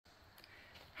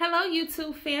Hello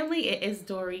YouTube family, it is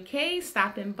DorieKayy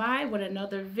stopping by with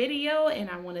another video, and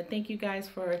I want to thank you guys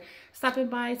for stopping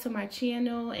by to my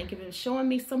channel and showing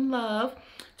me some love.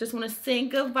 Just want to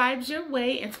send good vibes your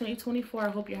way in 2024. I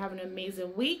hope you're having an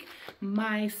amazing week.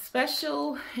 My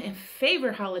special and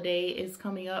favorite holiday is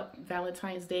coming up,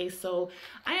 Valentine's Day, so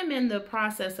I am in the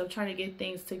process of trying to get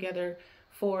things together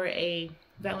for a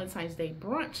Valentine's Day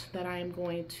brunch that I am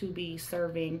going to be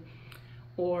serving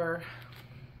or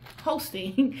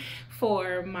hosting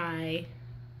for my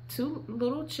two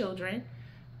little children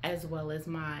as well as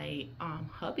my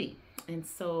hubby. And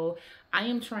so I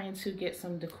am trying to get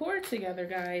some decor together,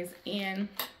 guys, and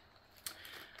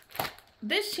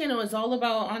this channel is all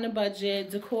about on a budget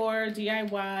decor,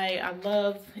 DIY. I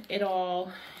love it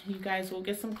all. You guys will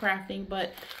get some crafting,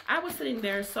 but I was sitting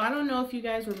there, so I don't know if you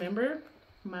guys remember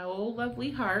my old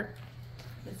lovely heart.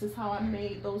 This is how I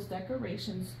made those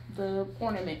decorations, the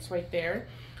ornaments right there.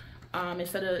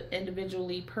 Instead of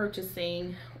individually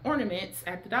purchasing ornaments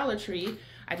at the Dollar Tree,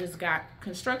 I just got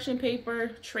construction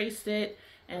paper, traced it,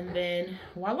 and then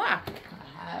voila,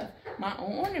 I have my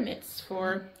own ornaments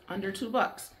for under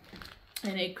 $2.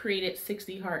 And it created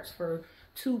 60 hearts for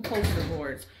 2 poster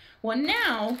boards. Well,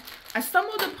 now I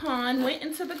stumbled upon, went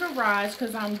into the garage,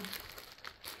 because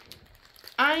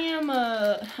I am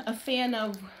a fan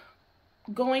of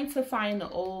going to find the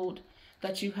old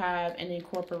that you have and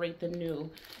incorporate the new.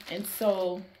 And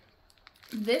so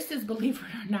this is, believe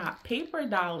it or not, paper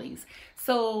dollies.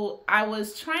 So I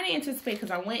was trying to anticipate,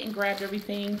 because I went and grabbed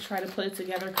everything, try to put it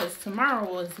together, because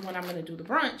tomorrow is when I'm going to do the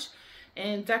brunch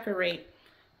and decorate.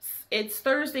 It's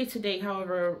Thursday today,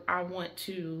 however, I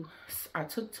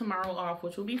took tomorrow off,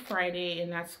 which will be Friday,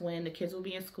 and that's when the kids will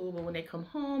be in school. But when they come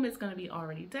home, it's going to be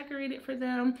already decorated for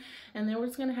them, and then we're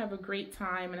just going to have a great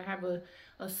time. And I have a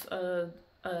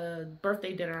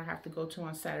birthday dinner I have to go to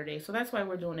on Saturday, so that's why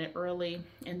we're doing it early.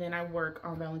 And then I work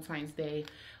on Valentine's Day.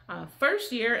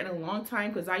 First year in a long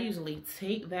time, because I usually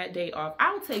take that day off.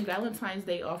 I'll take Valentine's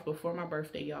Day off before my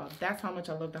birthday, y'all. That's how much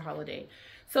I love the holiday.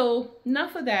 So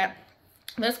enough of that.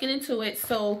 Let's get into it.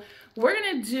 So we're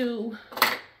gonna do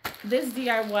this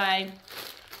DIY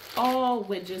all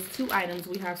with just 2 items.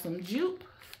 We have some jute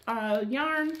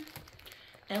yarn,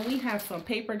 and we have some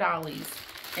paper dollies.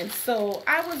 And so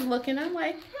I was looking, I'm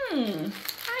like,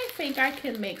 I think I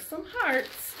can make some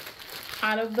hearts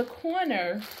out of the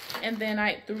corner. And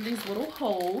then through these little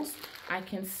holes, I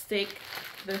can stick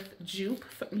the jute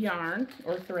yarn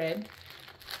or thread.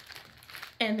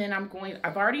 And then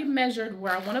I've already measured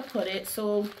where I want to put it.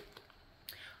 So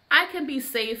I can be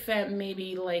safe at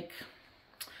maybe like,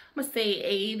 I'm gonna say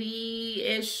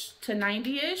 80-ish to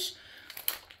 90-ish.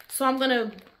 So I'm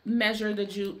gonna measure the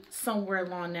jute somewhere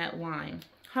along that line.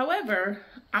 However,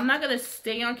 I'm not going to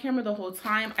stay on camera the whole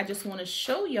time. I just want to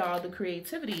show y'all the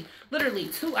creativity. Literally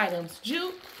 2 items,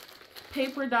 jute,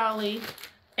 paper dolly,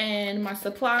 and my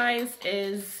supplies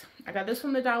is, I got this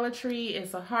from the Dollar Tree.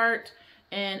 It's a heart,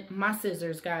 and my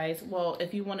scissors, guys. Well,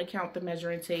 if you want to count the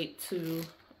measuring tape to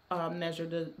measure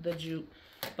the jute.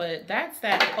 But that's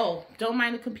that. Oh, don't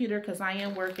mind the computer, because I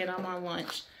am working. I'm on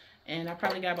lunch, and I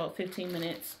probably got about 15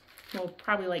 minutes. Well,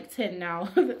 probably like 10 now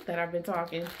that I've been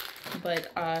talking. But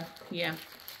yeah,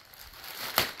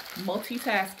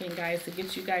 multitasking, guys, to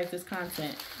get you guys this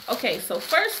content. Okay, so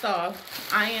first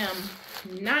off, I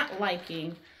am not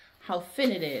liking how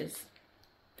thin it is.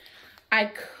 I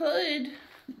could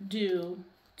do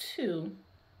 2,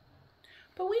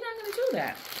 but we're not gonna do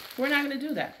that. We're not gonna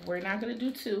do that. We're not gonna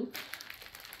do 2.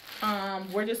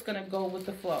 We're just gonna go with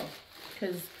the flow,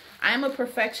 because I'm a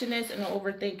perfectionist and an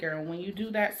overthinker, and when you do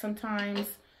that, sometimes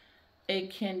it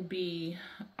can be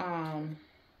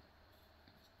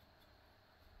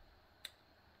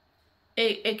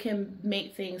it can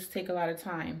make things take a lot of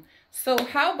time. So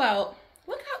how about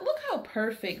look how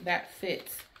perfect that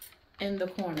fits in the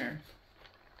corner.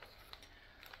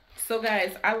 So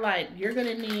guys, you're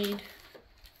gonna need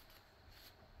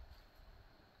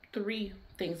 3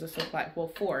 things to supply. Well,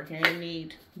 4. You're gonna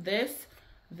need this,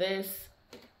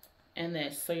 and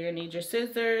this. So you're gonna need your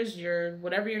scissors, your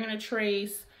whatever you're gonna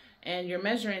trace, and your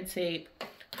measuring tape.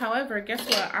 However, guess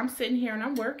what? I'm sitting here and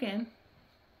I'm working.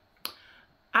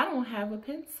 I don't have a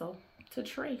pencil to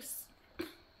trace.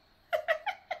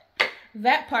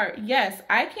 That part, yes,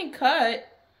 I can cut.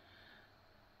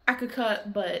 I could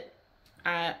cut, but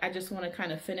I just want to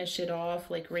kind of finish it off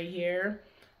like right here.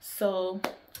 So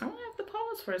I'm gonna have to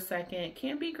pause for a second.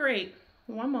 Can't be great.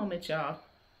 One moment, y'all.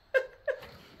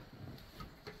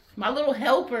 My little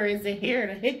helper isn't here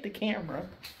to hit the camera.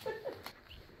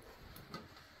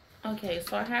 Okay,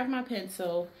 so I have my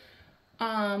pencil.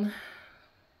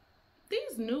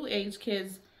 These new age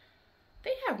kids,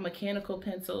 They have mechanical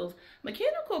pencils.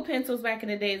 Mechanical pencils back in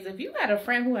the days, if you had a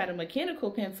friend who had a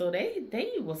mechanical pencil,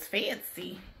 they was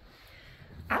fancy.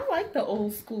 I like the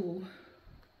old school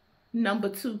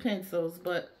 #2 pencils,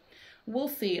 but we'll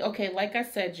see. Okay, like I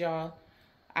said, y'all,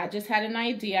 I just had an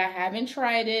idea. I haven't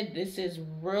tried it. This is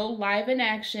real live in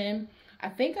action. I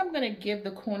think I'm going to give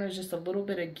the corners just a little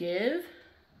bit of give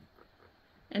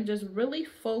and just really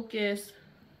focus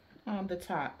on the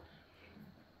top.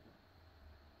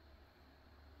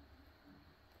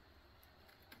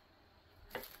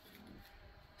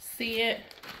 See it?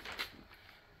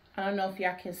 I don't know if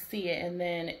y'all can see it, and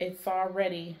then it's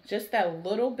already just that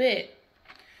little bit.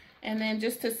 And then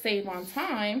just to save on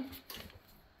time,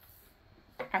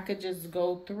 I could just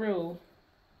go through.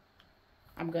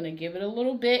 I'm gonna give it a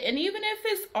little bit, and even if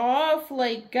it's off,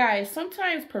 like, guys,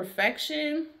 sometimes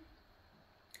perfection,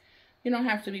 you don't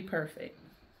have to be perfect.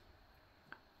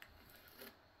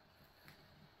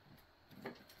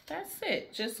 That's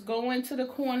it. Just go into the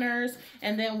corners,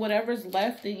 and then whatever's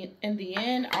left in the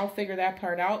end, I'll figure that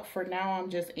part out. For now, I'm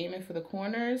just aiming for the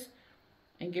corners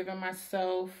and giving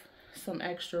myself some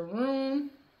extra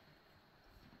room.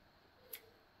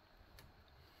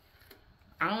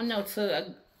 I don't know,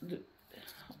 to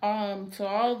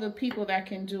all the people that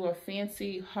can do a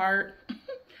fancy heart,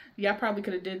 y'all probably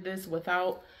could have did this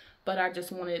without, but I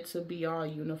just wanted it to be all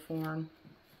uniform.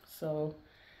 So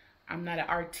I'm not an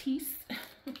artiste.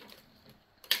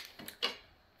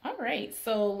 All right,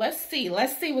 so let's see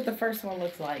what the first one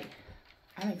looks like.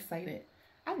 I'm excited.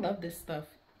 I love this stuff.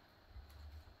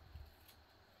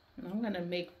 And I'm gonna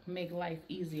make life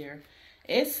easier.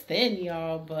 It's thin,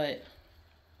 y'all, but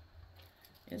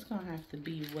it's gonna have to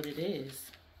be what it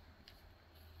is.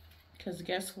 Because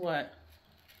guess what?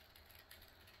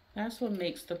 That's what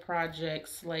makes the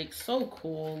projects like so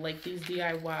cool, like these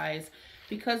DIYs,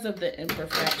 because of the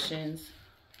imperfections.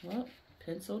 Well,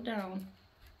 pencil down.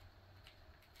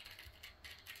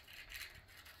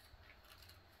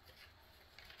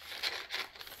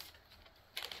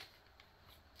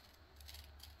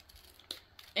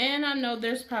 And I know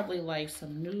there's probably like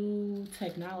some new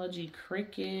technology,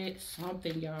 Cricut,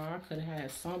 something, y'all. I could have had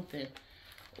something.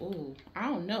 Ooh, I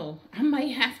don't know. I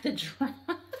might have to draw.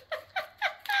 I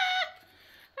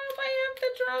might have to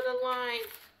draw the line.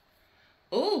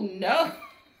 Ooh, no.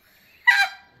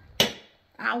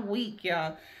 I'm weak,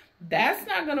 y'all. That's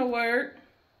not gonna work.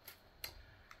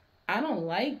 I don't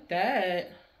like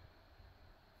that.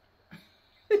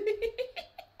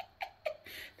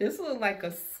 This looks like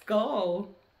a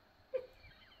skull.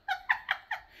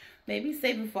 Maybe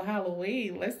save it for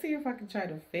Halloween. Let's see if I can try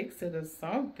to fix it or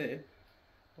something.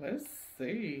 Let's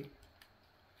see.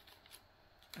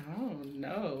 I don't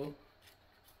know.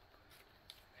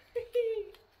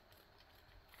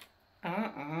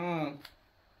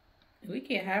 We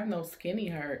can't have no skinny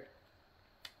heart.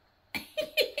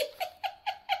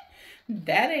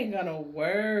 That ain't gonna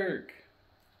work.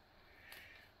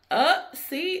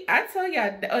 See, I tell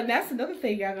y'all, and that's another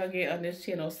thing y'all gonna get on this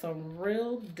channel, some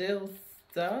real deal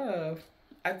stuff.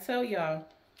 I tell y'all,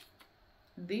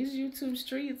 these YouTube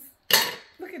streets,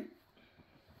 look at,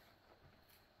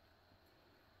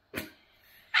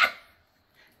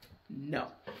 no.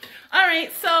 All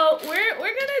right, so we're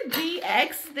gonna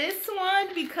DX this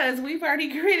one because we've already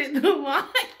created the lines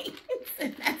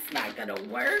and that's not gonna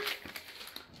work.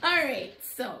 All right,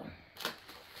 so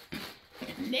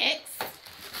next,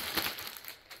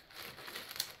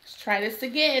 let's try this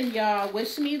again, y'all.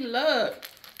 Wish me luck.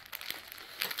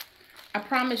 I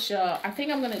promise y'all, I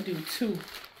think I'm gonna do 2.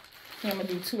 I'm gonna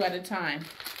do 2 at a time.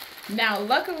 Now,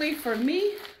 luckily for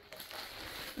me,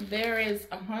 there is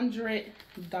 100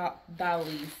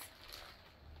 dollies.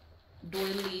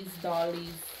 Doilies,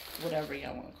 dollies, whatever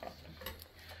y'all want to call them.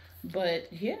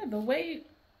 But yeah, the way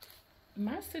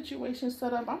my situation's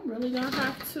set up, I'm really gonna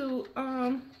have to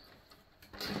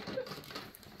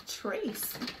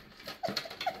trace.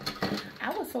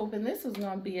 I was hoping this was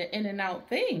gonna be an in and out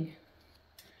thing.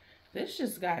 This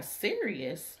just got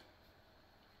serious.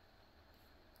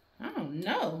 I don't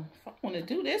know if I want to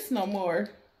do this no more.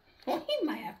 Well, he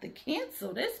might have to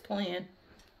cancel this plan.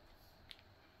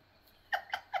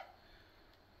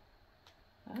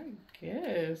 I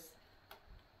guess.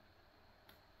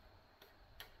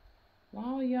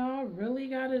 Wow, y'all really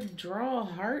gotta draw a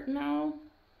heart now?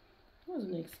 I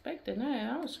wasn't expecting that.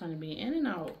 I was trying to be in and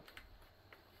out.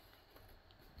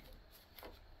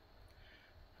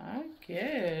 I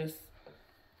guess.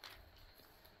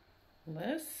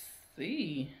 Let's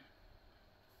see.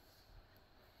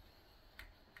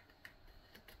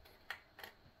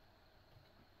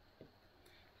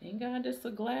 Thank God it's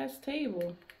a glass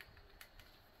table.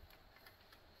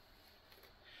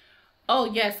 Oh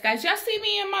yes, guys, y'all see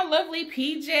me in my lovely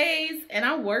PJs and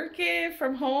I'm working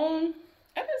from home.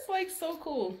 That is like so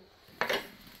cool.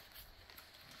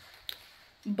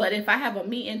 But if I have a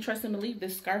meeting, trust and believe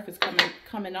this scarf is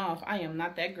coming off. I am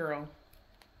not that girl.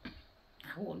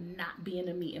 I will not be in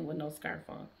a meeting with no scarf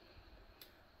on.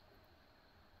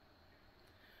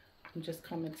 I'm just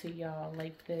coming to y'all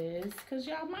like this because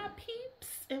y'all my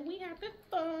peeps and we having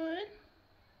fun.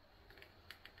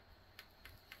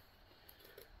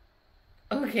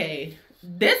 Okay,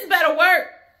 this better work.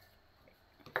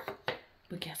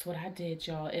 But guess what I did,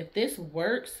 y'all? If this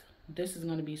works, this is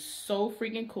going to be so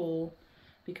freaking cool.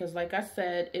 Because like I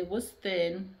said, it was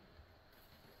thin.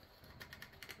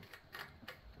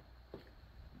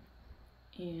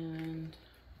 And,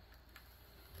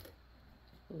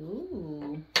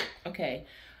 ooh. Okay,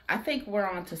 I think we're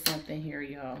on to something here,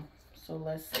 y'all. So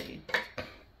let's see.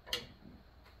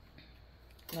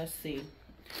 Let's see.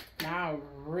 Now I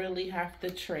really have to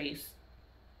trace.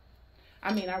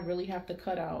 I mean, I really have to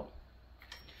cut out.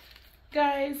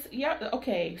 Guys, yeah,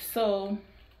 okay, so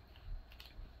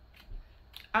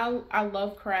I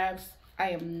love crafts. I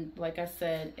am, like I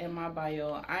said in my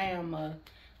bio, I am a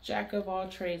jack of all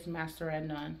trades, master at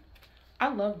none. I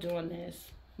love doing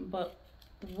this, but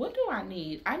what do I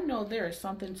need? I know there is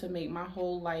something to make my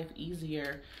whole life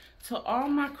easier. To all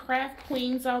my craft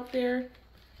queens out there,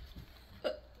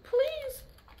 please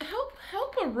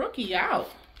help a rookie out.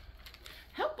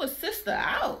 Help a sister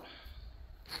out.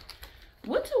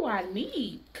 What do I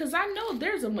need? Because I know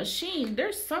there's a machine.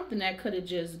 There's something that could have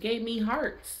just gave me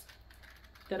hearts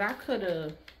that I could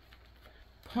have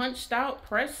punched out,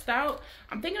 pressed out.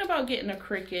 I'm thinking about getting a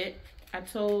Cricut. I'm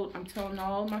telling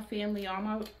all my family, all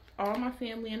my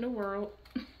family in the world.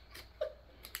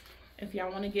 If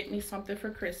y'all want to get me something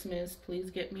for Christmas, please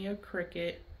get me a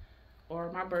Cricut. Or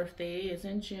my birthday is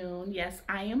in June. Yes,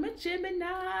 I am a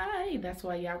Gemini. That's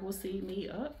why y'all will see me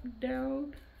up,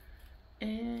 down,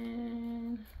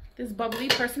 and this bubbly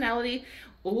personality.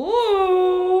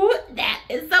 Ooh, that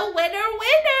is a winner.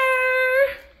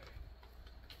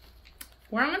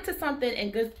 We're on to something,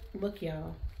 and good look,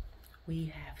 y'all. We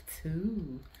have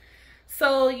two.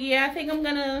 So yeah, I think I'm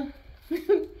gonna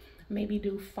maybe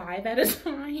do 5 at a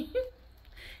time.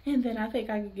 And then I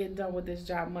think I can get done with this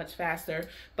job much faster.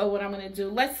 But what I'm going to do,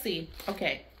 let's see.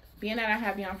 Okay, being that I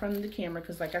have y'all in front of the camera,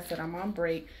 because like I said, I'm on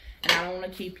break. And I don't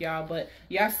want to keep y'all. But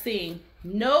y'all see,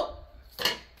 nope.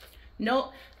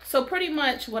 Nope. So pretty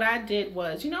much what I did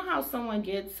was, you know how someone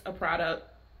gets a product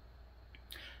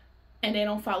and they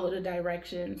don't follow the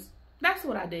directions? That's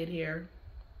what I did here.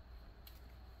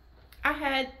 I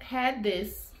had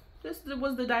this. This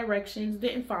was the directions,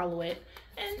 didn't follow it.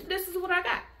 And this is what I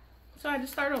got. So I had to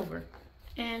start over.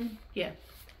 And yeah,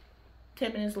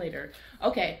 10 minutes later.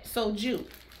 Okay, so jute.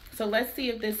 So let's see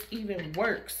if this even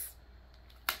works.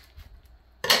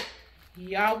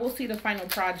 Y'all will see the final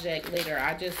project later.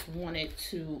 I just wanted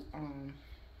to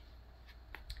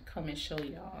come and show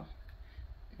y'all.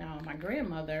 Now my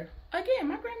grandmother, again,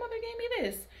 my grandmother gave me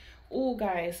this. Oh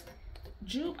guys,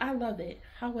 jute, I love it.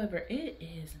 However, it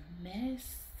is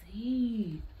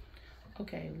messy.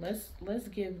 Okay, let's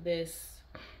give this,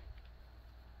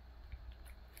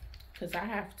 because I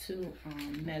have to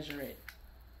measure it.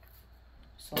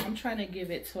 So I'm trying to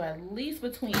give it to at least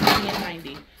between 80 and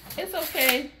 90. It's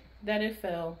okay that it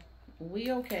fell.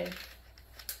 We okay.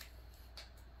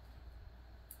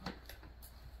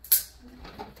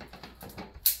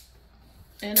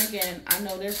 And again, I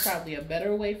know there's probably a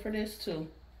better way for this too,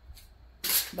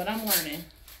 but I'm learning.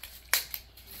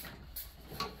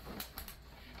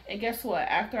 And guess what?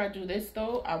 After I do this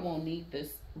though, I won't need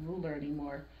this ruler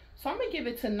anymore. So I'm gonna give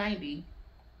it to 90,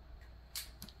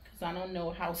 because I don't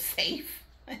know how safe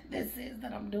this is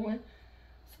that I'm doing.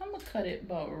 So I'm gonna cut it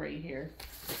about right here.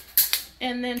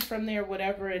 And then from there,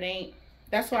 whatever it ain't,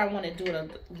 that's why I want to do it a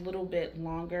little bit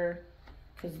longer,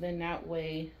 because then that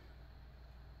way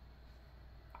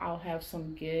I'll have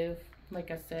some give.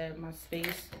 Like I said, my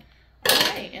space.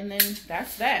 Okay, and then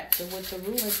that's that. So with the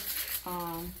ruler,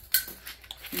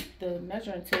 the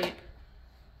measuring tape,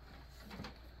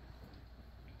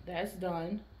 that's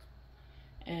done.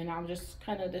 And I'm just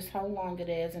kind of, this how long it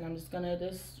is, and I'm just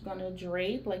gonna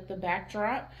drape like the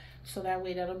backdrop, so that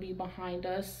way that'll be behind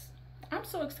us. I'm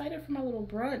so excited for my little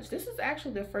brunch. This is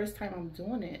actually the first time I'm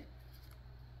doing it.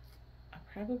 I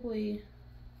probably,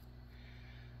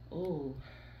 I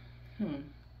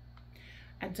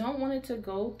don't want it to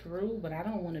go through, but I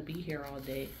don't want to be here all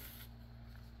day.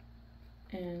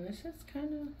 And this is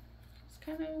kind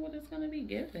of what it's gonna be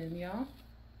given, y'all.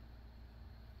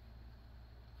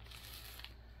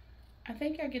 I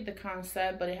think I get the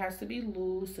concept, but it has to be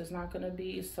loose. It's not going to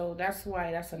be, so that's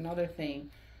why, that's another thing.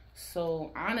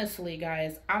 So honestly,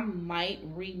 guys, I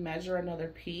might remeasure another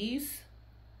piece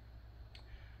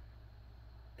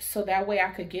so that way I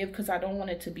could give, because I don't want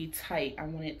it to be tight. I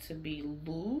want it to be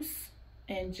loose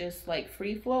and just like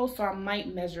free flow. So I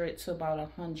might measure it to about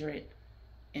 100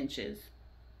 inches,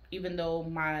 even though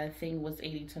my thing was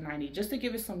 80 to 90, just to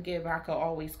give it some give. I could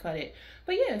always cut it.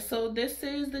 But yeah, so this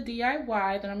is the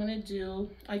DIY that I'm gonna do.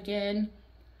 Again,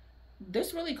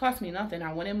 this really cost me nothing.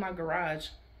 I went in my garage.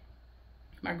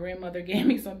 My grandmother gave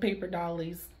me some paper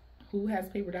dollies. Who has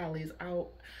paper dollies out?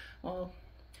 Well,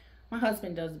 my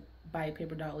husband does buy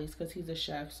paper dollies because he's a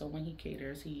chef. So when he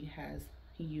caters, he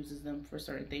uses them for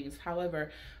certain things.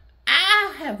 However,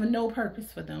 I have no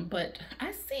purpose for them, but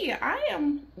I see I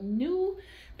am new.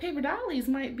 Paper dollies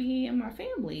might be in my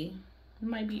family. It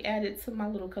might be added to my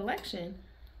little collection.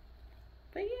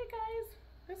 But yeah, guys,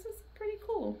 this is pretty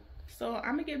cool. So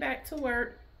I'm gonna get back to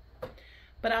work,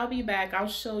 but I'll be back. I'll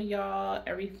show y'all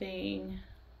everything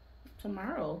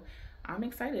tomorrow. I'm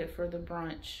excited for the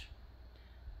brunch.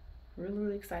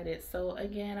 Really excited. So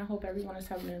again, I hope everyone is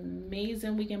having an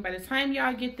amazing weekend. By the time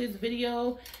y'all get this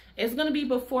video, it's gonna be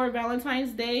before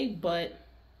Valentine's Day, but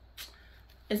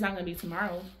it's not gonna be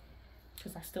tomorrow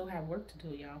because I still have work to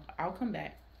do, y'all. I'll come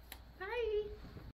back.